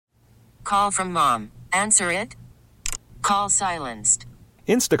call from mom. Answer it. Call silenced.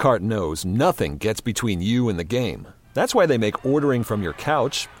 Instacart knows nothing gets between you and the game. That's why they make ordering from your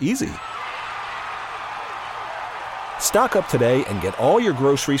couch easy. Stock up today and get all your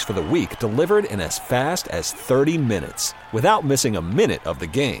groceries for the week delivered in as fast as 30 minutes without missing a minute of the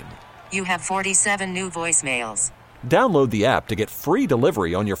game. You have 47 new voicemails. Download the app to get free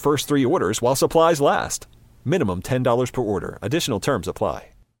delivery on your first 3 orders while supplies last. Minimum $10 per order. Additional terms apply.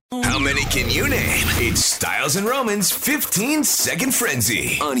 How many can you name? It's Styles and Roman's 15-Second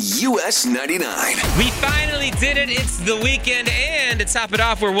Frenzy on US 99. We finally did it. It's the weekend, and to top it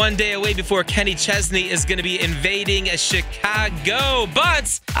off, we're one day away before Kenny Chesney is going to be invading Chicago.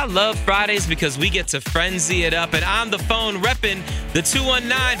 But I love Fridays because we get to frenzy it up. And on the phone, repping the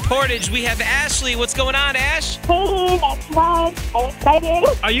 219 Portage, we have Ashley. What's going on, Ash? Hey, that's fun. I'm excited.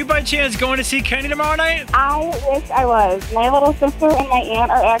 Are you by chance going to see Kenny tomorrow night? I wish I was. My little sister and my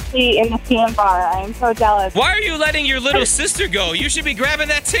aunt are actually in the same bar. I am so jealous. Why are you letting your little sister go? You should be grabbing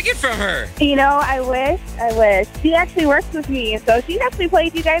that ticket from her. You know, I wish. She actually works with me, so she's actually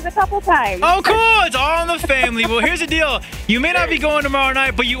played you guys a couple times. Oh, cool. It's all in the family. Well, here's the deal. You may not be going tomorrow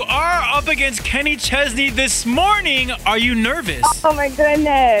night, but you are up against Kenny Chesney this morning. Are you nervous? Oh, my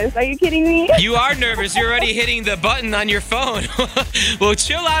goodness. Are you kidding me? You are nervous. You're already hitting the button on your phone. Well,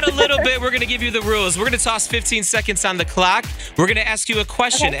 chill out a little bit. We're going to give you the rules. We're going to toss 15 seconds on the clock. We're going to ask you a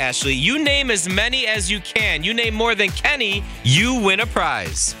question, okay. Ashley. You name as many as you can. You name more than Kenny, you win a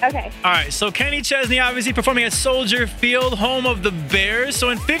prize. Okay. All right, so Kenny Chesney obviously performing at Soldier Field, home of the Bears. So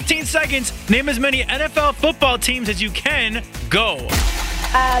in 15 seconds, name as many NFL football teams as you can. Go.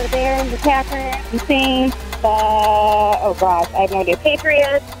 The Bears, the Packers, the Saints, I have no idea.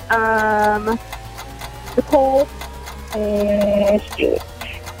 Patriots, the Colts,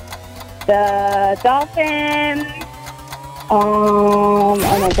 the Dolphins. Oh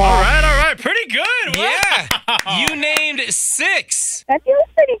my God. All right. Pretty good. Yeah. Wow. You named 6. That feels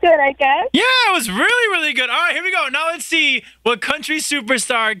pretty good, I guess. Yeah, it was really, really good. All right, here we go. Now let's see what country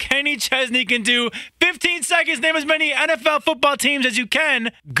superstar Kenny Chesney can do. 15 seconds. Name as many NFL football teams as you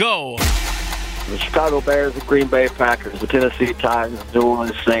can. Go. The Chicago Bears, the Green Bay Packers, the Tennessee Titans, the New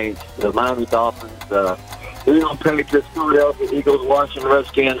Orleans Saints, the Miami Dolphins, the New England Patriots, Philadelphia Eagles, Washington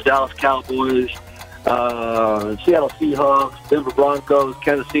Redskins, Dallas Cowboys, Seattle Seahawks, Denver Broncos,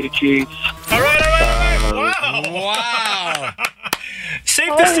 Kansas City Chiefs. All right. Wow.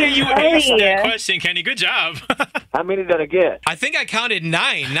 Safe to say you aced that question, Kenny. Good job. How many did I get? I think I counted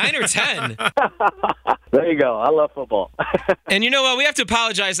 9 or 10. There you go. I love football. And you know what? We have to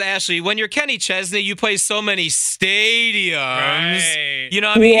apologize to Ashley. When you're Kenny Chesney, you play so many stadiums. Right. You know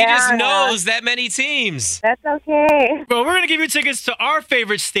what I mean? He just knows that many teams. That's okay. Well, we're going to give you tickets to our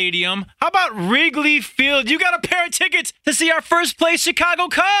favorite stadium. How about Wrigley Field? You got a pair of tickets to see our first place Chicago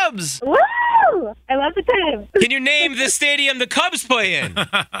Cubs. Woo! I love the Cubs. Can you name the stadium the Cubs play in?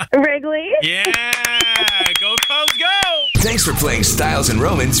 Wrigley. Yeah. Go Cubs, go. Thanks for playing Styles and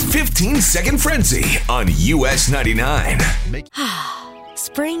Roman's 15-Second Frenzy on US 99.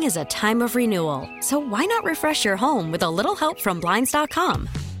 Spring is a time of renewal, so why not refresh your home with a little help from Blinds.com?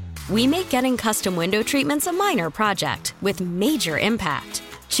 We make getting custom window treatments a minor project with major impact.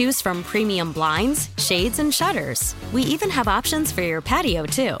 Choose from premium blinds, shades, and shutters. We even have options for your patio,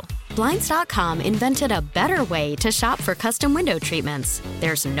 too. Blinds.com invented a better way to shop for custom window treatments.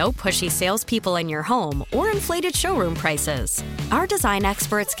 There's no pushy salespeople in your home or inflated showroom prices. Our design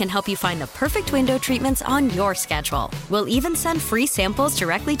experts can help you find the perfect window treatments on your schedule. We'll even send free samples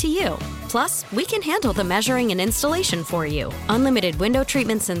directly to you. Plus, we can handle the measuring and installation for you. Unlimited window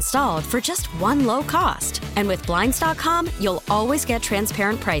treatments installed for just one low cost. And with Blinds.com, you'll always get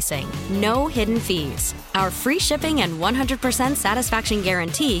transparent pricing. No hidden fees. Our free shipping and 100% satisfaction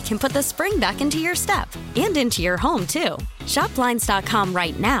guarantee can put the spring back into your step and into your home, too. Shop Blinds.com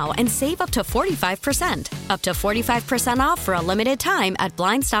right now and save up to 45%. Up to 45% off for a limited time at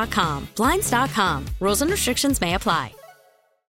Blinds.com. Blinds.com. Rules and restrictions may apply.